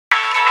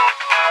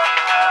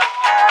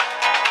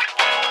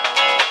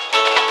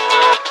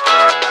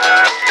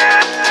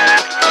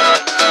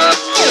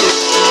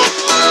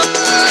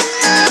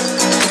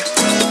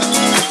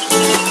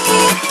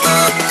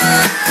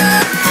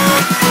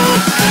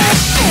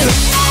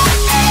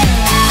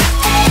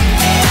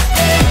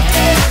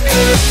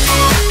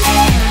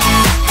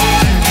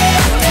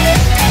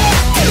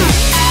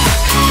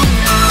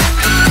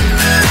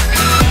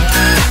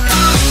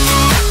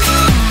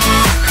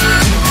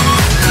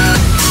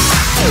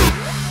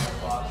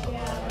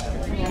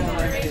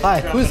Hi,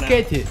 who's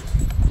Katie?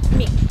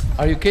 Me.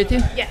 Are you Katie?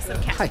 Yes,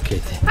 I'm Kat. Hi,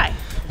 Katie. Hi.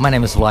 My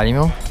name is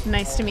Vladimir.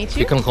 Nice to meet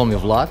you. You can call me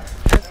Vlad.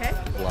 Okay.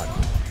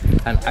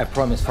 Vlad. And I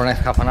promise for next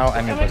half an hour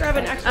I'm your best grab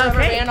an friend. extra rubber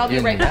band. I'll be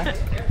You right know back.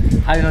 that?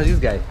 How do you know this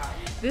guy?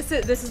 This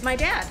is my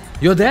dad.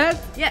 Your dad?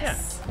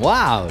 Yes.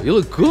 Wow, you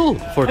look cool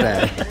for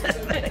that.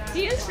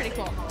 He is pretty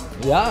cool.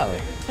 Wow.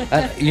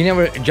 You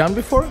never jumped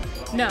before?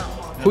 No.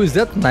 Who is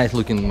that nice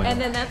looking man?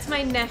 And then that's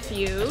my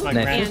nephew, Nephew?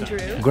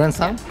 Andrew.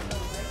 Grandson?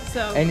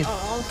 So Any-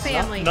 all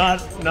family.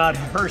 Not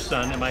her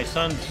son, and my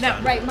son's No,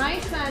 son. right. My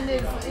son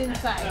is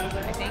inside,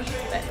 I think.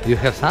 But You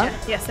have son?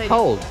 yes, I do. How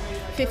old?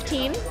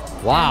 15.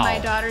 Wow. And my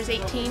daughter's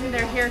 18.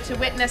 They're here to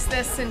witness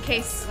this in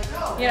case,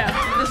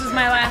 this is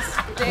my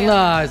last day.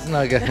 No, it's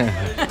not good.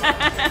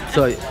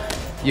 So,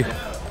 you.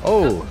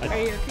 Oh. Are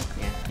you okay?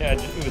 Yeah,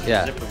 it was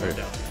Yeah. a zipper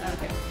window.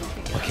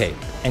 Yeah. Okay.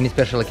 Any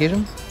special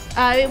occasion?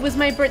 It was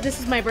this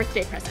is my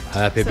birthday present.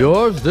 Happy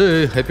So-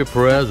 birthday, happy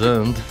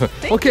present.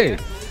 Okay, you.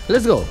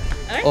 let's go.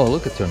 right. Oh,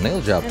 look at your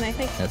nail job. And I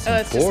think That's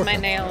it's just my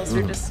important. nails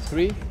are just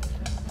 3.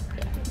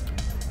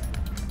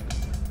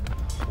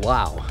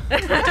 Wow.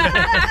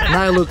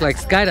 Now I look like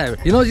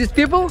skydiver. You know these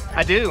people?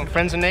 I do,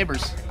 friends and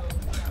neighbors.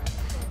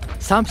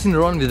 Something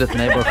wrong with that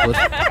neighborhood.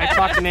 I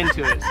talked them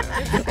into it.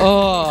 So.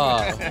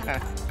 Oh.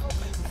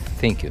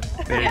 Thank you.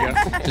 There you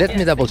go. Let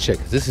me double check.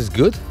 This is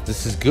good.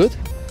 This is good.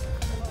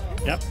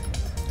 Yep.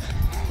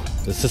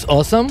 This is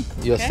awesome.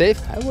 You're Okay.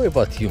 safe. I worry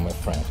about you, my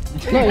friend.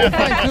 No, you're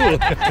fine too.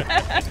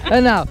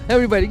 And now,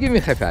 everybody, give me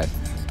a high five.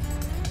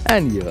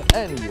 And you,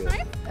 and you,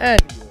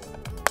 and you,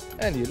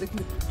 and you. Let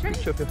me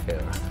picture of your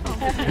hair.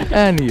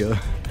 And you.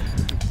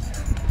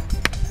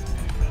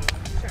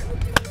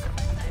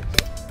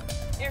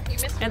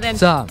 and then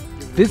So,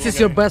 this is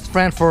your best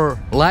friend for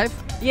life.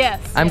 yes.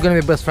 I'm gonna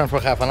be best friend for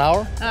half an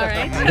hour. All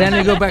right. Then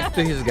you go back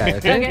to his guy,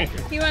 okay? Okay.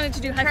 He wanted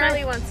to do high Charlie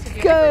five. wants to do.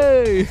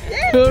 Okay.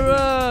 All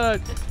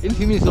right. In a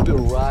few minutes, he'll be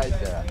right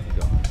there.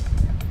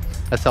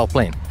 That's our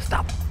plane.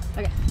 Stop.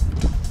 Okay.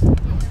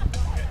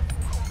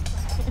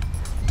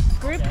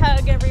 Group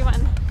hug,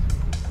 everyone.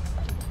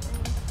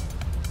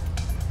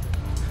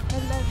 I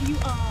love you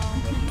all.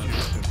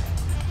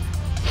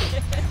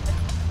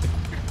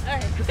 All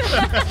right.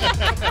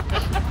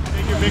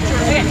 Take your picture.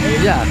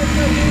 Yeah. I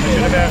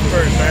should have asked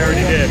first. I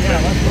already did.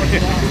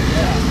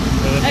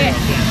 Okay.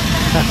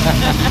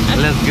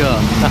 Let's go.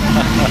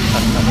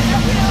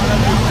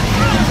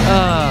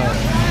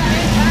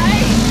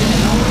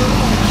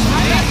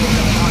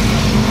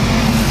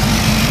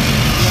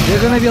 You're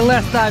gonna be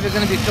last time. You're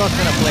gonna be first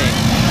in a plane.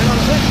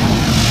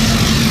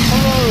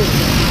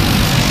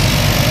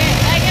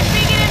 I guess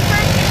we get in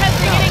first because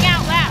we're getting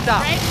out last,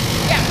 Stop. right?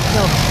 Yeah.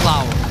 No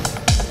flower.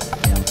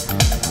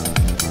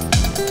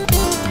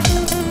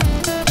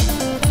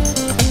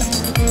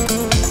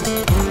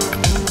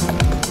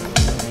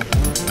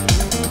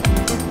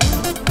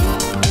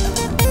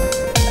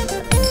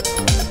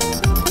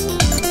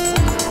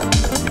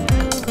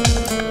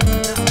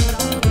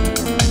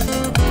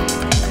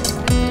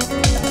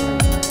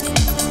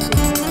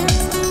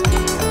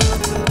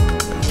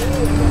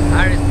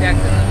 I respect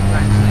it.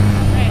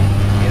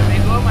 Here we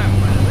go, my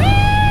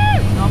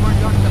friend. No more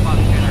jokes about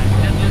it.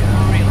 Let's just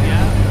for real,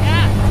 yeah?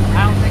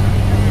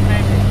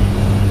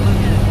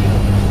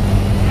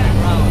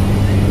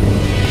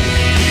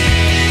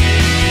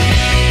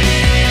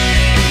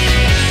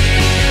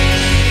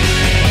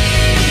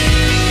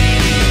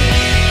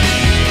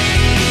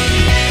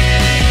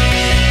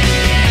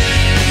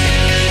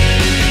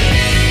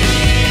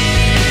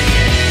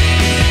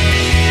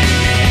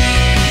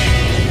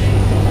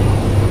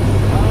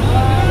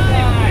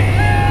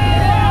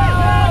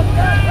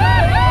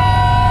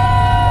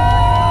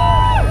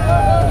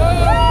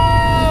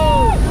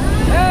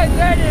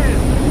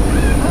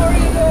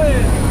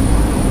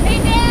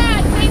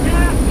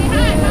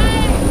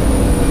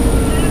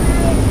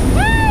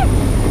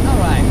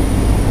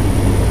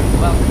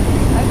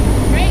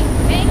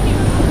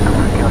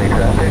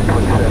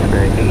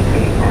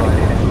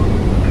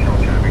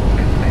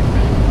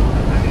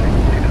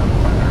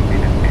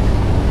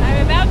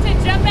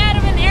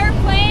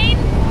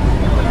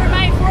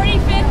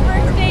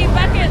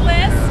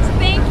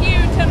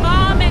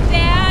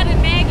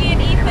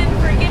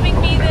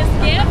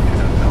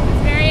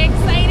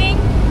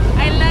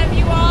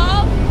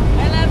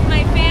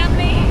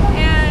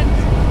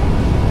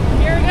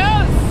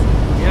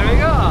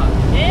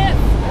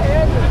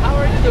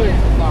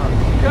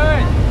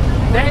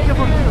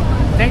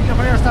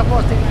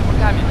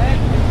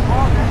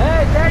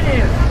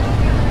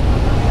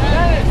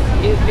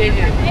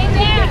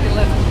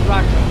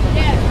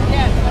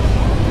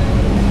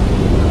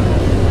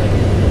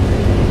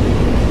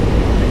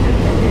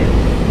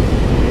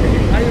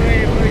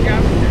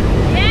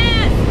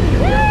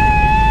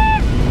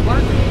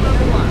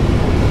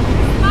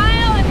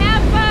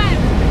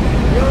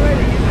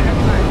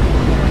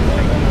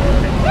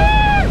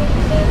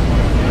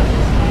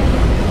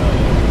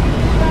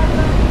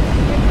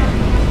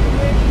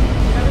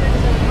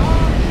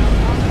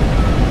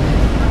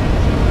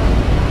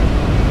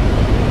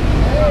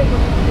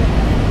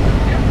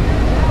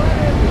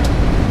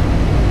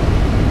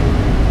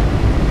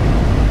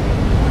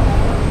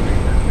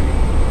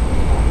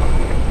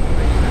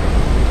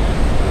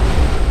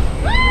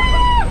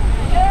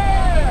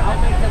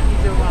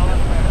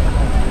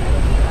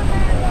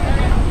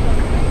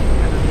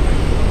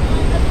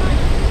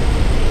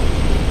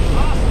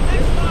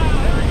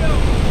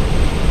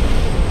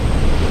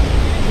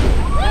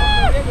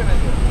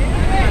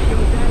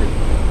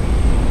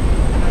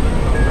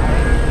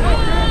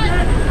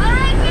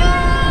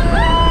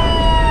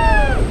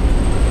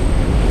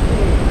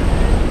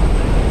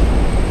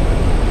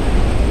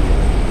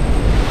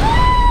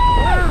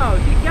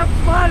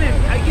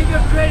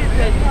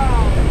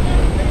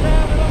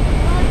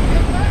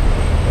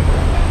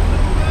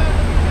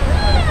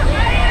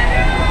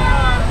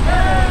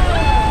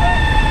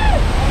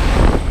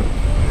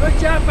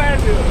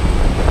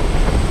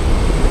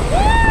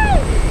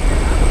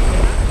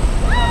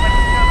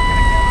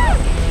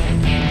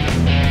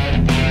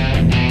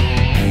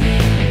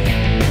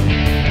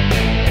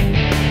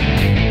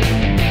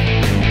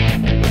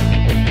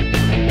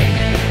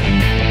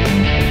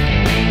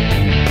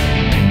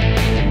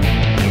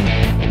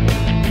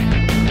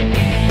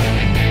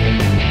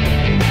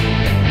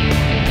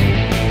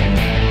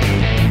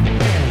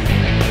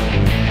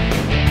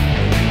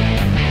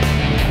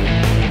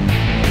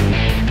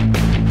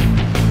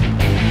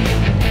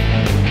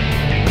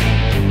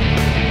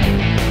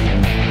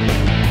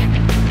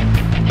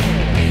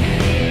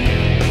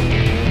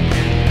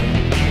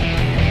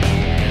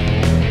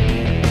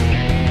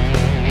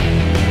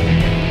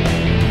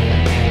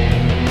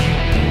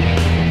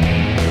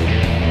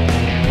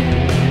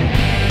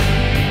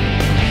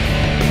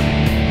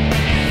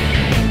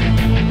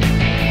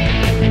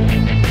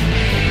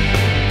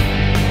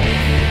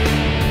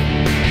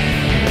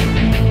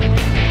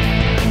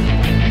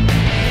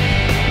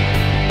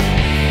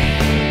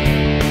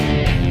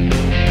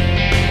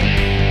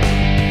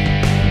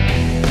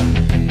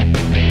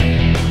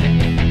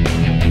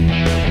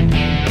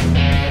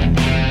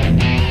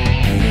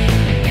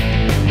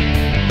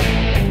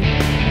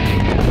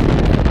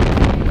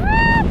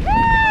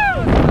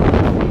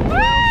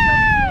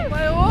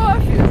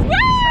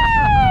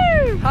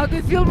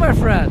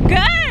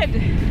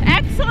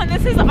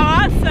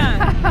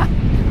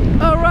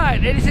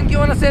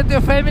 wanna say to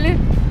your family?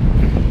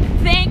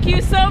 Thank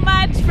you so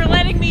much for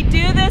letting me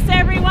do this,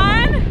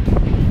 everyone.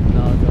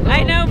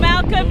 I know,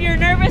 Malcolm, you're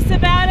nervous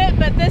about it,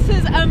 but this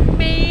is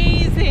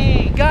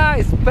amazing.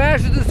 Guys,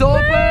 parachute is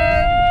open.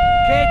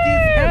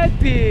 Katie's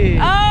happy.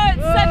 Oh,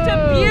 it's such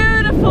a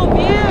beautiful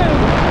view.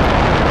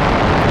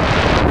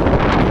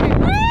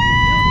 Woo!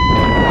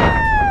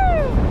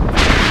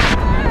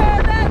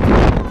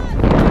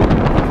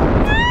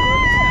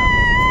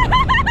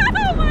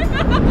 Oh my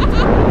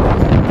God.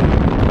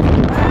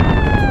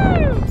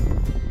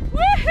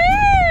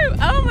 Woohoo!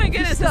 Oh my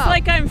goodness, it's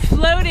like I'm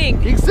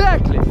floating.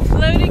 Exactly.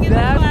 Floating in the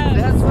clouds.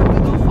 That's what we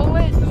do for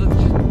ladies. So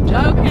just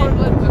jump Okay. for a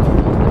little bit.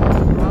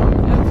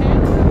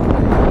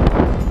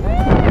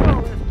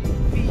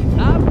 Feet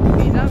up,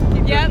 keep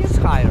your Yep. knees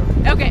higher.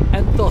 Okay.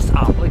 And toes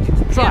up, like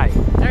this. Try.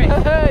 Yeah. All right.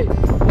 Hey!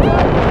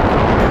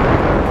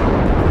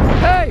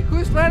 Hey,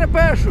 who's flying a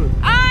parachute?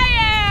 I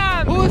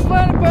am! Who's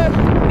flying a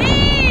parachute?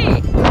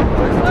 Me!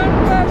 Who's flying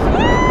a parachute? Woo!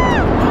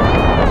 I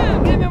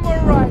am! Give him a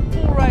ride,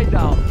 pull right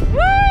down. Woo!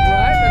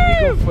 Right,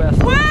 and we go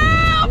fast. Wow!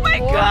 Oh my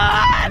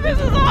God! This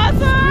is awesome!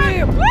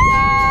 Scream! Woo!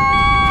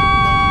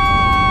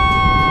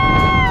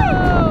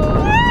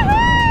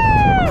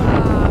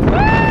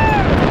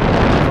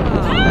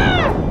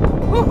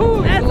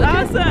 Woohoo!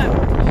 That's awesome!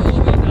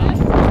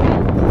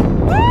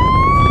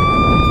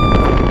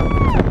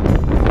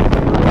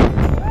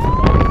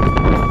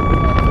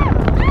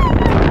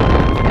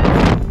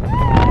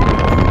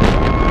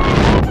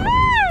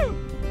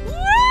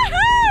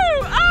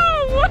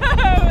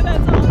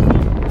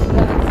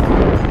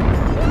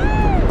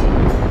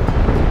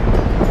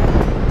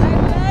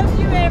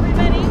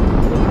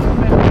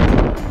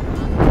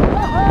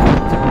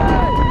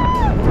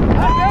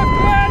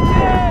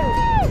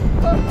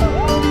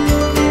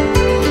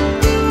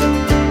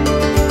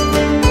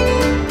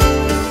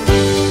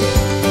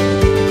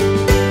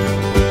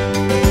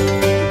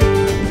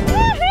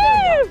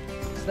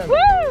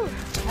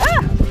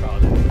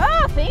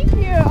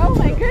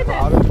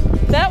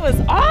 That was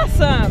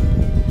awesome!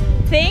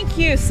 Thank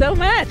you so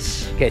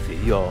much! Katie,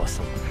 you're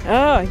awesome.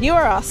 Oh, you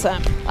are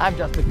awesome! I'm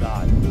just a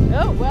god.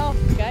 Oh, well,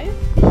 guys.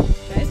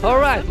 All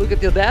right, look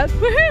at your dad.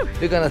 Woohoo!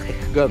 You're gonna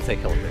go and say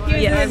hello. He was in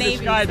the Time to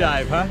Navy.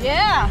 skydive, huh?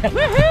 Yeah!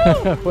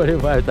 Woohoo!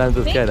 45 times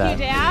to Thank skydive. you,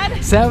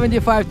 Dad.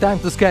 75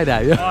 times to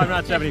skydive. Oh, I'm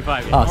not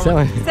 75 yet. Oh,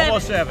 70.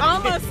 Almost 70.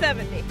 Almost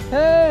 70.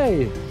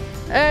 Hey,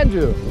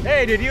 Andrew.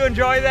 Hey, did you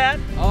enjoy that?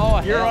 Oh,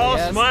 You're all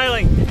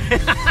smiling.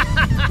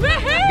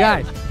 Woohoo!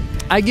 Guys,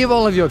 I give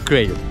all of you a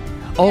credit.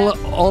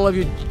 All of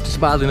you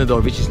smiled in the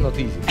door, which is not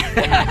easy.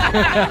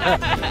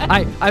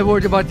 I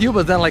worried about you,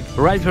 but then like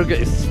right for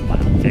good, smile.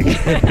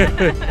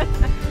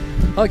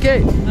 Okay,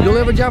 you'll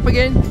ever jump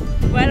again?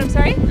 What? I'm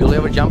sorry? You'll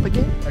ever jump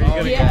again? Are you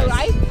gonna Yeah, go?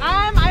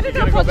 I don't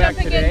know if gonna I'll go back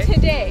jump again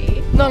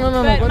today. No,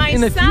 But my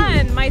in a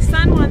few. my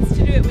son wants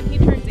to do it when he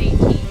turns 18.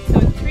 So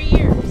in 3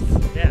 years,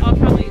 Yeah. I'll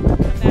probably come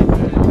back and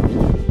do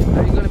it.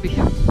 Are you gonna be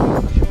here?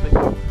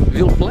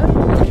 We'll plan.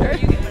 Are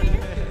you gonna be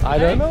here? I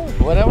don't know.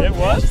 Whatever. It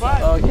was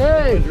fun.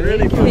 Okay.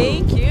 Really cool.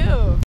 Thank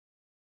you.